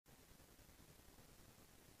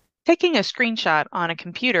Taking a screenshot on a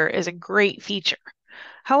computer is a great feature.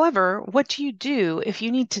 However, what do you do if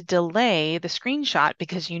you need to delay the screenshot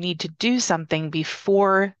because you need to do something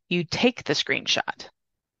before you take the screenshot?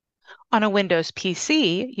 On a Windows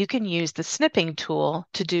PC, you can use the snipping tool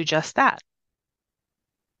to do just that.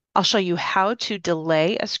 I'll show you how to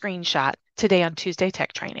delay a screenshot today on Tuesday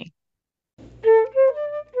Tech Training.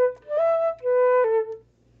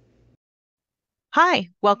 Hi,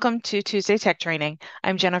 welcome to Tuesday Tech Training.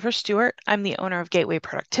 I'm Jennifer Stewart. I'm the owner of Gateway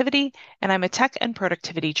Productivity, and I'm a tech and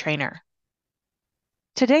productivity trainer.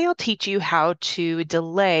 Today, I'll teach you how to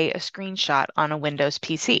delay a screenshot on a Windows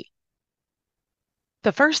PC.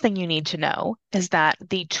 The first thing you need to know is that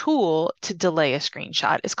the tool to delay a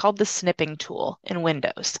screenshot is called the snipping tool in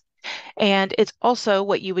Windows. And it's also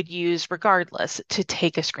what you would use regardless to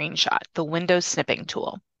take a screenshot, the Windows snipping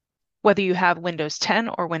tool. Whether you have Windows 10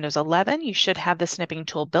 or Windows 11, you should have the snipping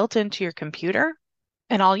tool built into your computer,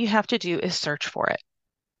 and all you have to do is search for it.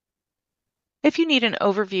 If you need an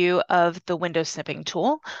overview of the Windows snipping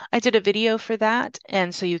tool, I did a video for that,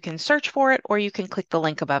 and so you can search for it or you can click the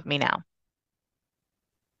link above me now.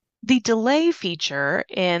 The delay feature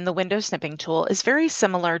in the Windows snipping tool is very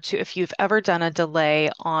similar to if you've ever done a delay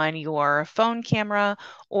on your phone camera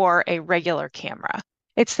or a regular camera.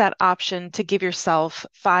 It's that option to give yourself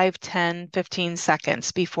 5, 10, 15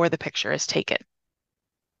 seconds before the picture is taken.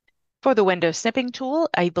 For the Windows snipping tool,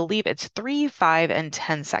 I believe it's 3, 5, and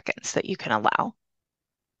 10 seconds that you can allow.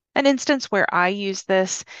 An instance where I use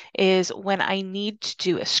this is when I need to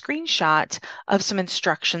do a screenshot of some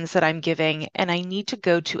instructions that I'm giving and I need to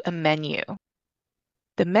go to a menu.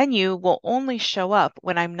 The menu will only show up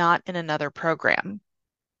when I'm not in another program.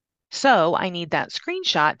 So I need that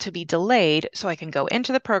screenshot to be delayed so I can go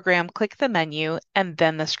into the program, click the menu, and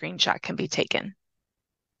then the screenshot can be taken.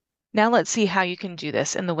 Now let's see how you can do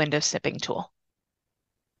this in the Windows snipping tool.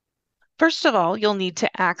 First of all, you'll need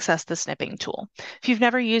to access the snipping tool. If you've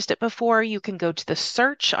never used it before, you can go to the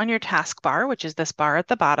search on your taskbar, which is this bar at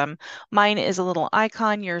the bottom. Mine is a little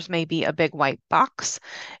icon. Yours may be a big white box,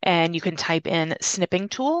 and you can type in snipping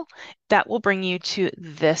tool. That will bring you to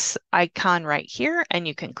this icon right here, and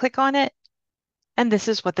you can click on it. And this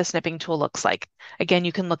is what the snipping tool looks like. Again,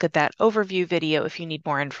 you can look at that overview video if you need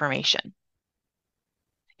more information.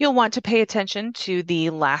 You'll want to pay attention to the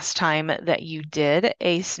last time that you did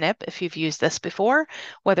a snip if you've used this before,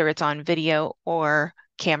 whether it's on video or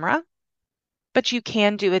camera, but you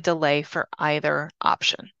can do a delay for either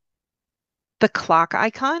option. The clock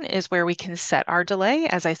icon is where we can set our delay.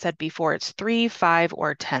 As I said before, it's 3, 5,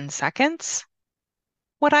 or 10 seconds.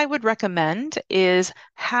 What I would recommend is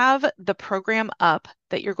have the program up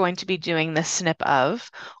that you're going to be doing the snip of,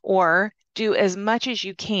 or do as much as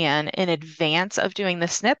you can in advance of doing the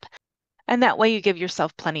snip. And that way you give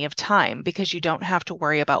yourself plenty of time because you don't have to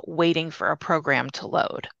worry about waiting for a program to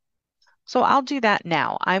load. So I'll do that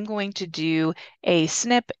now. I'm going to do a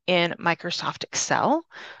snip in Microsoft Excel.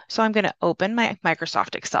 So I'm going to open my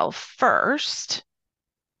Microsoft Excel first.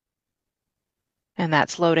 And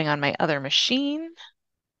that's loading on my other machine.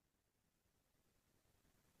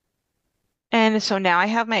 And so now I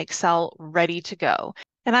have my Excel ready to go.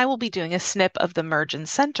 And I will be doing a snip of the merge and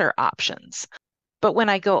center options. But when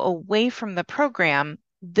I go away from the program,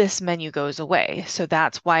 this menu goes away. So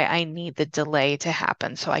that's why I need the delay to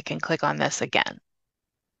happen so I can click on this again.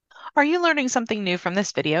 Are you learning something new from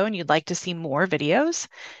this video and you'd like to see more videos?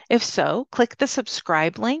 If so, click the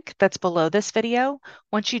subscribe link that's below this video.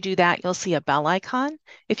 Once you do that, you'll see a bell icon.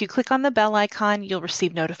 If you click on the bell icon, you'll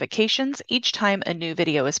receive notifications each time a new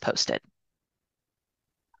video is posted.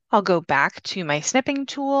 I'll go back to my snipping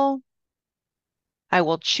tool. I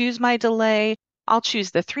will choose my delay. I'll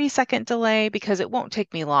choose the 3-second delay because it won't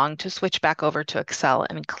take me long to switch back over to Excel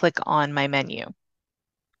and click on my menu.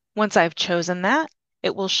 Once I've chosen that,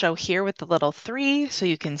 it will show here with the little 3 so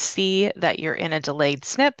you can see that you're in a delayed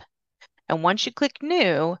snip. And once you click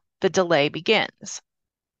New, the delay begins.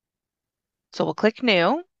 So we'll click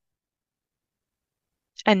New.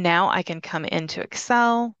 And now I can come into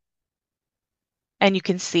Excel. And you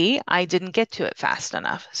can see I didn't get to it fast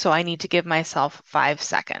enough, so I need to give myself 5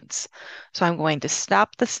 seconds. So I'm going to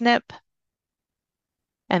stop the snip,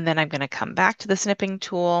 and then I'm going to come back to the snipping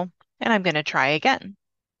tool, and I'm going to try again.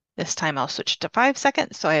 This time I'll switch to 5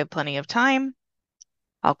 seconds, so I have plenty of time.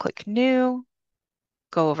 I'll click New,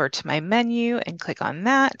 go over to my menu and click on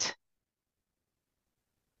that.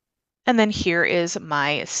 And then here is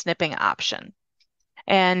my snipping option.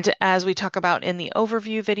 And as we talk about in the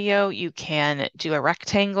overview video, you can do a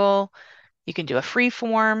rectangle, you can do a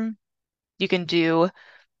freeform, you can do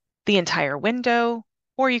the entire window,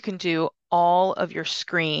 or you can do all of your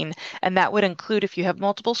screen. And that would include, if you have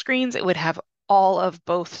multiple screens, it would have all of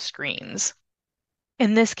both screens.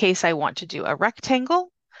 In this case, I want to do a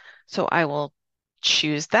rectangle. So I will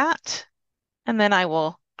choose that, and then I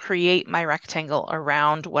will create my rectangle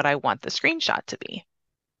around what I want the screenshot to be.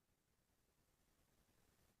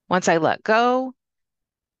 Once I let go,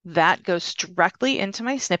 that goes directly into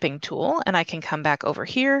my snipping tool, and I can come back over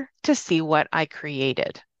here to see what I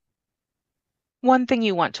created. One thing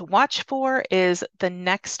you want to watch for is the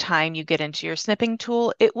next time you get into your snipping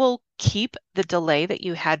tool, it will keep the delay that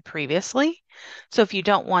you had previously. So if you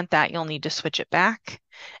don't want that, you'll need to switch it back.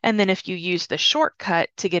 And then if you use the shortcut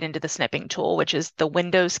to get into the snipping tool, which is the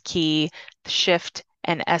Windows key, Shift,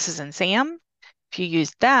 and S as in Sam, if you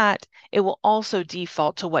use that, it will also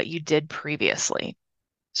default to what you did previously.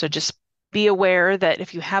 So just be aware that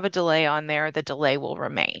if you have a delay on there, the delay will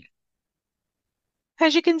remain.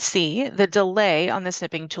 As you can see, the delay on the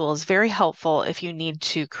snipping tool is very helpful if you need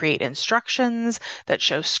to create instructions that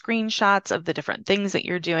show screenshots of the different things that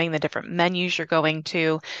you're doing, the different menus you're going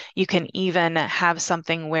to. You can even have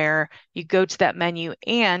something where you go to that menu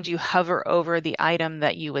and you hover over the item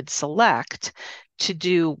that you would select to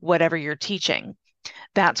do whatever you're teaching.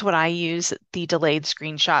 That's what I use the delayed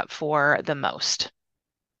screenshot for the most.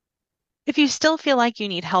 If you still feel like you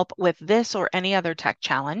need help with this or any other tech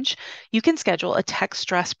challenge, you can schedule a tech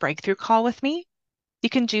stress breakthrough call with me. You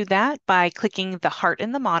can do that by clicking the heart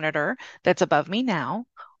in the monitor that's above me now,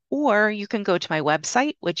 or you can go to my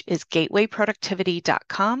website, which is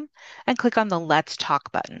gatewayproductivity.com, and click on the Let's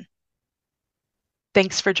Talk button.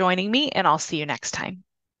 Thanks for joining me, and I'll see you next time.